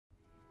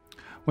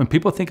When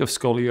people think of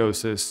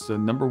scoliosis, the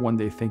number one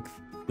they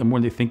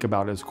think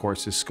about, of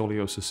course, is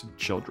scoliosis in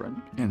children.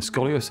 And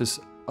scoliosis,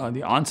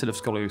 the onset of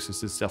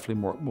scoliosis is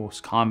definitely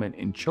most common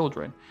in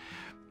children.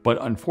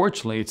 But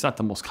unfortunately, it's not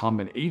the most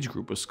common age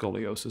group of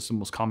scoliosis. The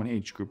most common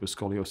age group of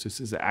scoliosis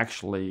is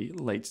actually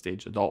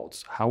late-stage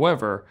adults.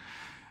 However,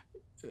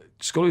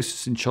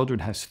 scoliosis in children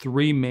has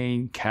three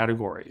main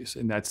categories,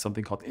 and that's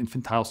something called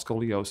infantile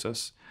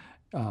scoliosis,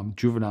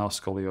 juvenile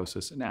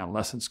scoliosis, and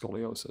adolescent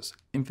scoliosis.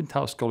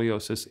 Infantile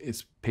scoliosis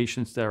is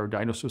patients that are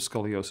diagnosed with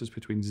scoliosis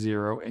between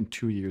 0 and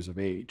 2 years of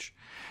age.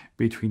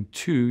 Between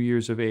 2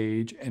 years of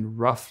age and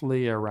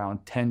roughly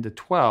around 10 to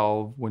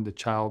 12,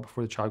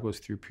 before the child goes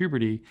through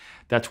puberty,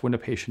 that's when the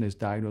patient is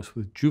diagnosed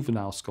with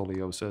juvenile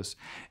scoliosis.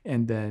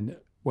 And then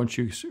once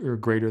you're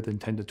greater than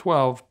 10 to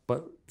 12,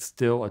 but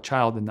still a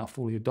child and not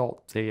fully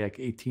adult, say like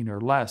 18 or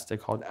less, they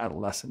call it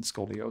adolescent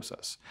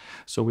scoliosis.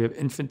 So we have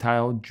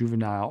infantile,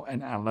 juvenile,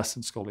 and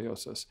adolescent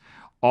scoliosis.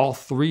 All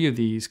three of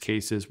these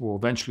cases will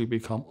eventually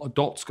become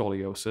adult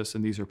scoliosis,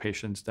 and these are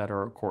patients that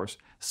are, of course,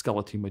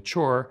 skeletally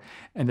mature.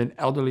 And then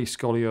elderly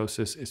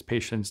scoliosis is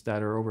patients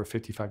that are over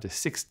 55 to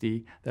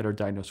 60 that are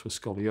diagnosed with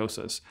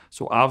scoliosis.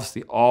 So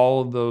obviously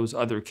all those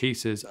other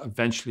cases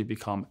eventually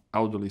become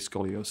elderly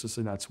scoliosis,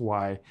 and that's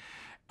why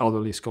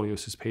elderly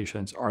scoliosis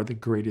patients are the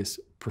greatest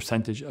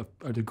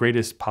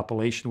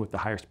population with the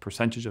highest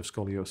percentage of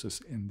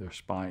scoliosis in their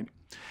spine.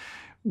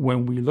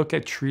 When we look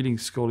at treating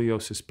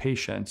scoliosis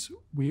patients,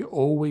 we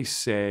always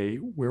say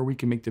where we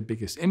can make the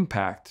biggest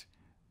impact,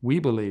 we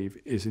believe,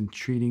 is in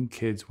treating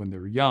kids when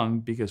they're young,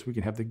 because we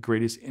can have the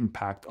greatest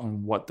impact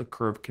on what the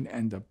curve can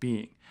end up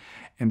being.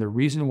 And the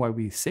reason why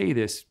we say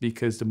this is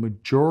because the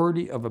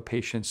majority of a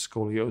patient's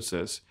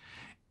scoliosis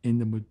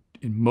in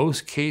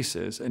most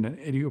cases, in an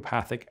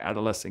idiopathic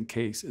adolescent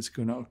case, is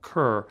going to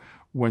occur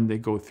when they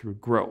go through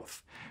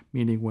growth.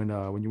 Meaning when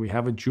we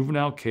have a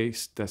juvenile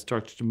case that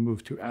starts to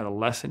move to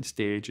adolescent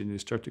stage and they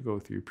start to go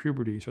through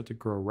puberty, start to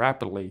grow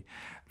rapidly,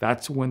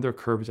 that's when their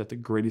curve is at the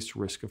greatest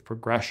risk of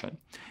progression.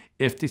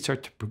 If they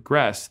start to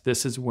progress,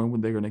 this is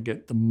when they're going to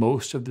get the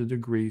most of the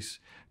degrees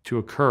to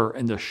occur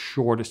in the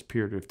shortest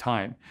period of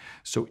time.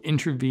 So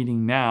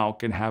intervening now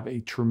can have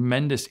a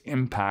tremendous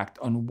impact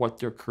on what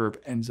their curve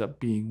ends up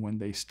being when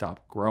they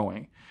stop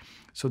growing.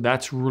 So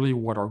that's really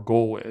what our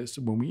goal is.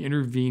 When we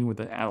intervene with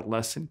an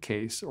adolescent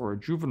case or a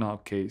juvenile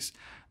case,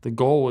 the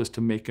goal is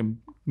to make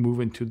them move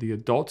into the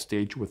adult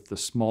stage with the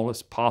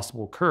smallest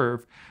possible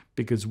curve,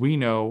 because we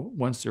know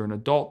once they're an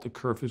adult, the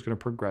curve is going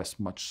to progress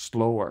much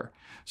slower.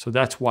 So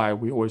that's why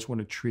we always want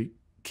to treat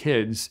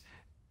kids,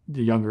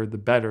 the younger the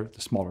better,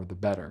 the smaller the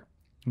better.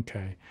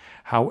 Okay.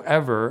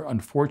 However,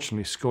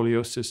 unfortunately,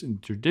 scoliosis in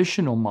the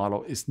traditional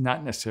model is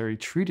not necessarily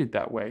treated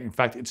that way. In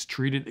fact, it's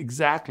treated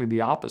exactly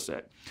the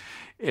opposite.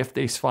 If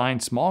they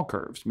find small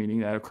curves,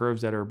 meaning that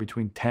curves that are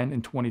between 10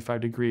 and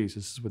 25 degrees,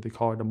 this is what they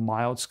call it, a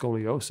mild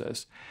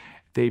scoliosis,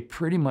 they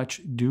pretty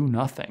much do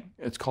nothing.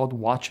 It's called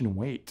watch and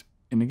wait.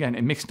 And again,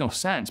 it makes no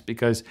sense,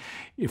 because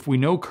if we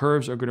know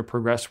curves are going to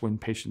progress when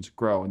patients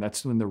grow, and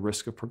that's when the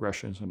risk of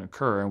progression is going to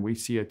occur, and we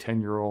see a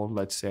 10-year-old,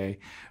 let's say,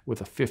 with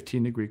a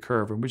 15-degree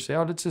curve, and we say,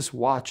 oh, let's just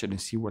watch it and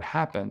see what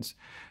happens.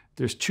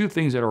 There's two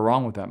things that are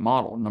wrong with that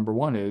model. Number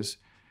one is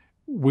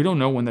we don't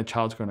know when the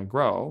child's going to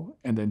grow.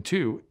 And then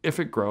two, if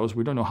it grows,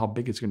 we don't know how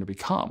big it's going to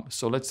become.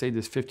 So let's say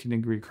this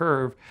 15-degree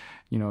curve,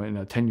 in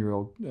a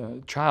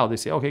 10-year-old child, they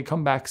say, okay,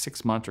 come back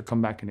 6 months or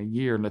come back in a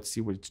year and let's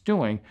see what it's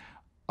doing.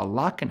 A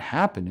lot can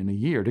happen in a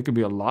year. There could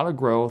be a lot of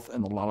growth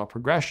and a lot of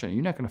progression.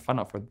 You're not going to find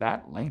out for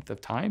that length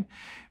of time.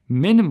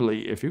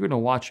 Minimally, if you're going to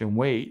watch and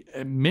wait,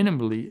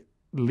 minimally,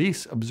 at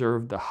least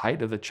observe the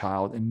height of the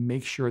child and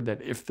make sure that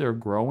if they're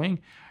growing,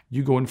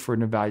 you go in for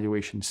an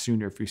evaluation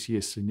sooner if you see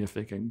a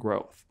significant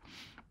growth.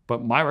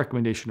 But my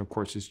recommendation, of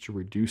course, is to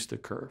reduce the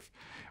curve.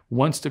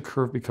 Once the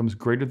curve becomes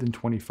greater than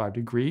 25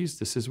 degrees,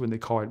 this is when they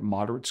call it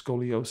moderate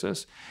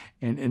scoliosis.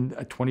 And in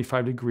a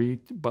 25 degree,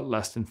 but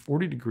less than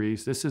 40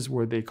 degrees, this is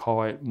where they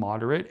call it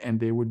moderate, and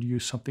they would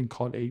use something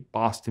called a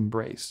Boston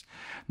brace.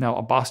 Now,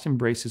 a Boston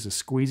brace is a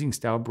squeezing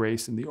style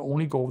brace, and the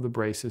only goal of the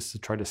brace is to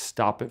try to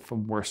stop it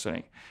from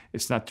worsening.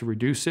 It's not to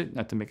reduce it,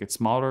 not to make it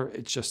smaller,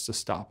 it's just to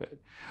stop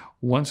it.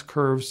 Once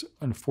curves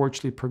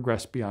unfortunately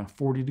progress beyond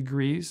 40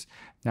 degrees,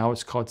 now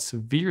it's called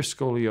severe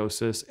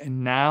scoliosis,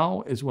 and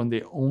now is when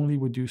they only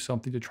would do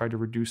something to try to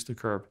reduce the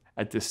curve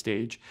at this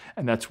stage.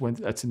 And that's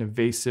an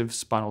invasive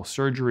spinal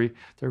surgery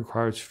that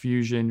requires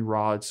fusion,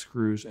 rods,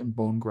 screws, and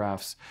bone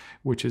grafts,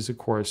 which is, of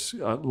course,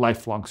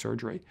 lifelong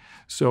surgery.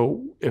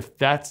 So if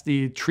that's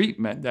the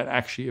treatment that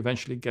actually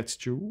eventually gets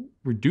to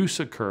reduce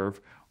a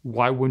curve,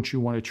 why wouldn't you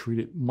want to treat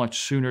it much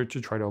sooner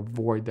to try to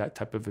avoid that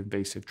type of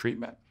invasive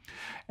treatment?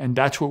 And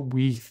that's what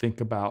we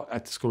think about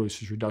at the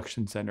Scoliosis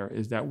Reduction Center,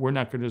 is that we're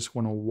not going to just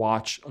want to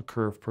watch a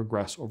curve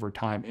progress over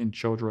time in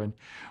children.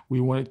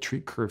 We want to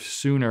treat curves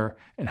sooner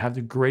and have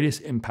the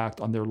greatest impact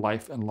on their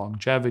life and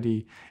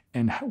longevity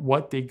and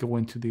what they go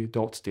into the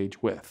adult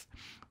stage with.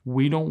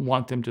 We don't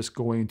want them just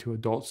going into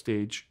adult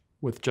stage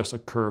with just a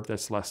curve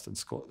that's less than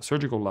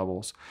surgical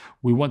levels.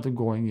 We want them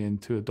going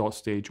into adult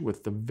stage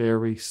with the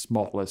very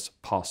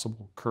smallest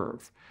possible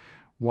curve.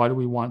 Why do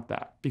we want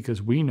that?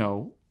 Because we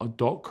know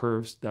adult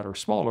curves that are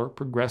smaller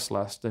progress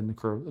less than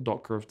the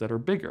adult curves that are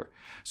bigger.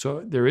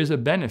 So there is a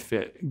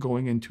benefit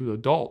going into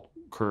adult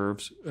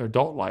curves,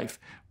 adult life,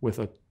 with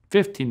a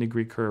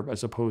 15-degree curve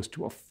as opposed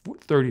to a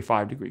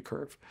 35-degree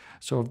curve.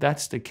 So if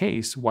that's the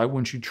case, why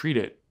wouldn't you treat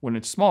it when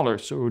it's smaller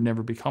so it would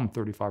never become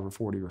 35 or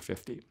 40 or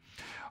 50?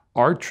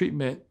 Our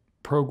treatment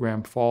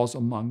program falls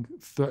among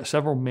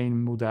several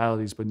main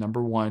modalities, but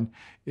number one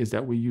is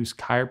that we use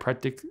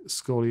chiropractic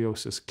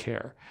scoliosis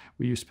care.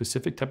 We use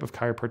specific type of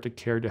chiropractic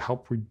care to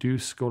help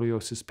reduce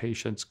scoliosis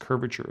patients'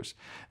 curvatures.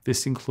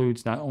 This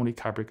includes not only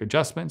chiropractic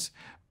adjustments,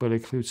 but it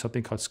includes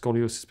something called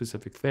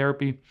scoliosis-specific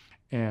therapy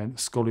and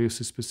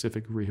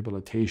scoliosis-specific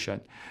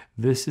rehabilitation.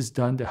 This is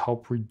done to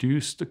help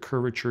reduce the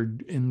curvature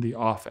in the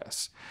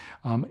office.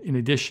 In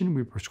addition,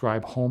 we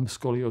prescribe home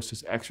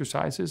scoliosis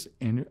exercises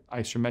and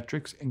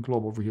isometrics and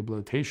global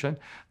rehabilitation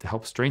to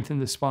help strengthen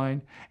the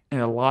spine. And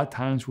a lot of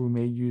times we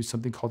may use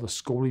something called a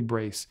Scoli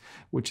brace,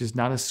 which is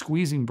not a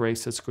squeezing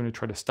brace that's going to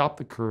try to stop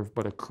the curve,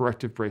 but a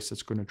corrective brace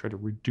that's going to try to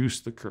reduce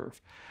the curve.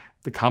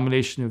 The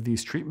combination of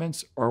these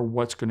treatments are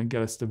what's going to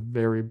get us the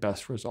very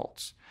best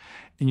results.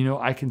 And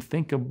I can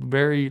think of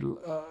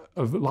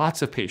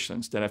lots of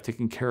patients that I've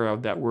taken care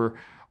of that were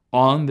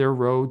on their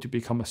road to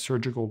become a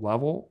surgical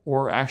level,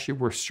 or actually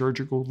were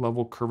surgical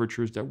level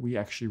curvatures that we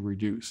actually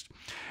reduced.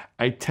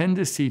 I tend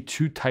to see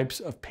two types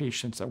of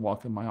patients that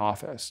walk in my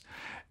office.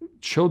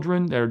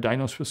 Children that are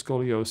diagnosed with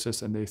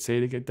scoliosis, and they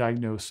say they get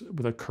diagnosed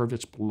with a curve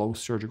that's below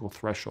surgical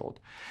threshold.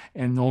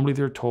 And normally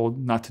they're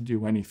told not to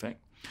do anything.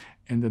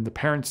 And then the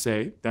parents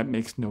say that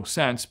makes no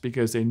sense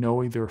because they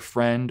know either a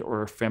friend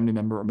or a family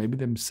member or maybe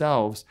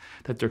themselves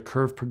that their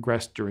curve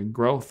progressed during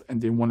growth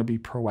and they want to be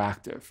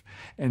proactive.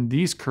 And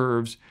these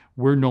curves,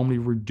 we're normally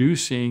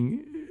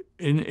reducing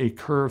in a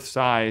curve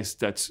size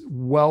that's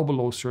well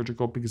below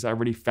surgical because I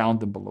already found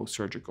them below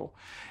surgical.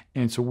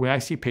 And so when I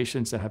see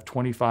patients that have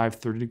 25,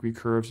 30-degree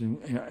curves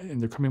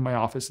and they're coming in my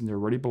office and they're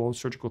already below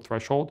surgical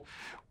threshold,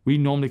 we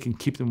normally can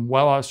keep them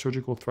well out of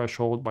surgical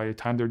threshold by the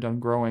time they're done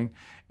growing,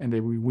 and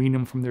we wean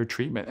them from their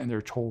treatment and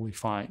they're totally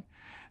fine.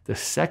 The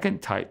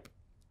second type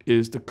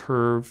is the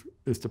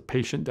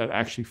patient that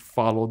actually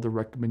followed the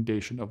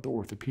recommendation of the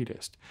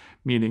orthopedist,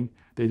 meaning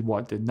they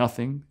did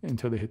nothing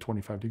until they hit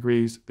 25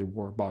 degrees. They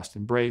wore a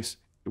Boston brace.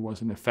 It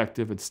wasn't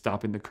effective at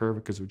stopping the curve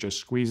because it was just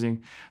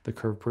squeezing. The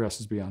curve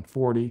progresses beyond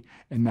 40,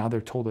 and now they're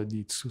told it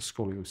needs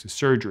scoliosis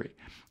surgery.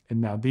 And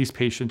now these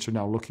patients are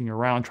now looking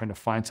around trying to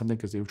find something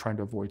because they were trying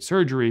to avoid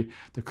surgery.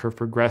 The curve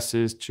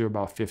progresses to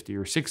about 50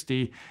 or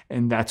 60,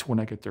 and that's when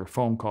I get their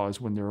phone calls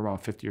when they're around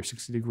 50 or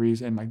 60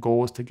 degrees, and my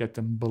goal is to get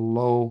them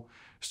below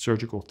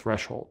surgical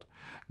threshold.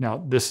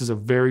 Now, this is a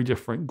very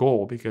different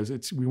goal because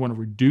we want to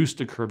reduce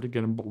the curve to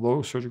get them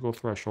below surgical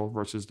threshold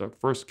versus the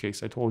first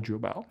case I told you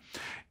about.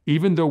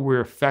 Even though we're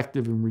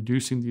effective in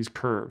reducing these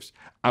curves,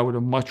 I would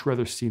have much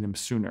rather seen them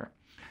sooner.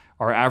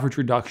 Our average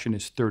reduction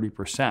is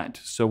 30%.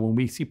 So when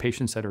we see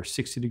patients that are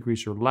 60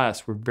 degrees or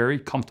less, we're very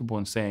comfortable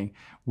in saying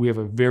we have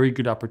a very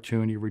good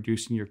opportunity of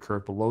reducing your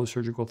curve below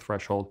surgical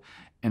threshold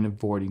and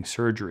avoiding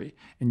surgery.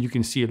 And you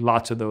can see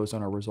lots of those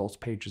on our results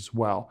page as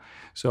well.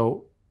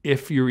 So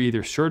if you're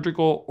either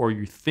surgical or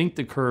you think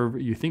the curve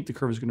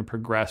is going to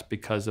progress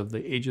because of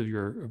the age of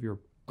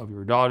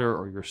your daughter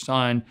or your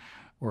son,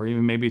 or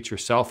even maybe it's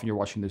yourself and you're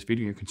watching this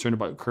video and you're concerned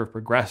about curve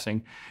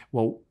progressing,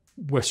 well,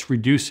 let's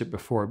reduce it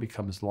before it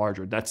becomes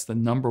larger. That's the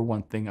number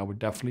one thing I would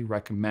definitely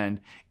recommend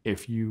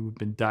if you've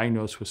been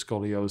diagnosed with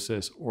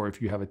scoliosis or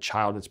if you have a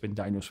child that's been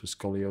diagnosed with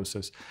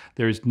scoliosis.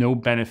 There is no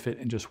benefit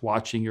in just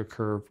watching your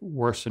curve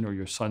worsen or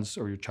your son's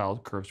or your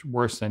child's curves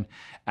worsen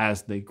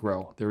as they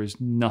grow. There is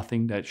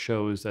nothing that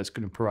shows that's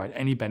going to provide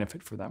any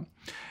benefit for them.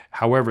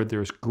 However,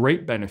 there's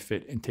great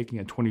benefit in taking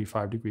a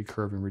 25-degree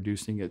curve and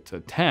reducing it to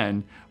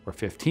 10 or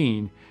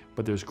 15,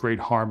 but there's great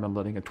harm in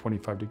letting a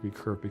 25-degree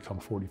curve become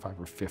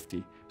 45 or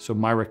 50. So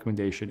my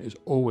recommendation is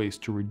always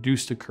to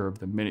reduce the curve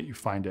the minute you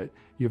find it.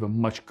 You have a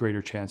much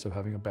greater chance of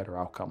having a better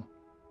outcome.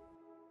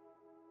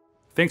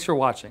 Thanks for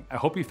watching. I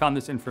hope you found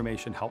this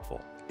information helpful.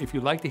 If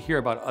you'd like to hear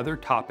about other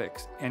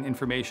topics and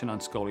information on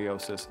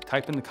scoliosis,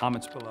 type in the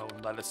comments below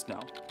and let us know.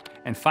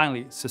 And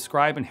finally,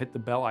 subscribe and hit the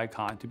bell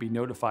icon to be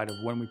notified of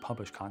when we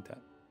publish content.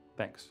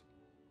 Thanks.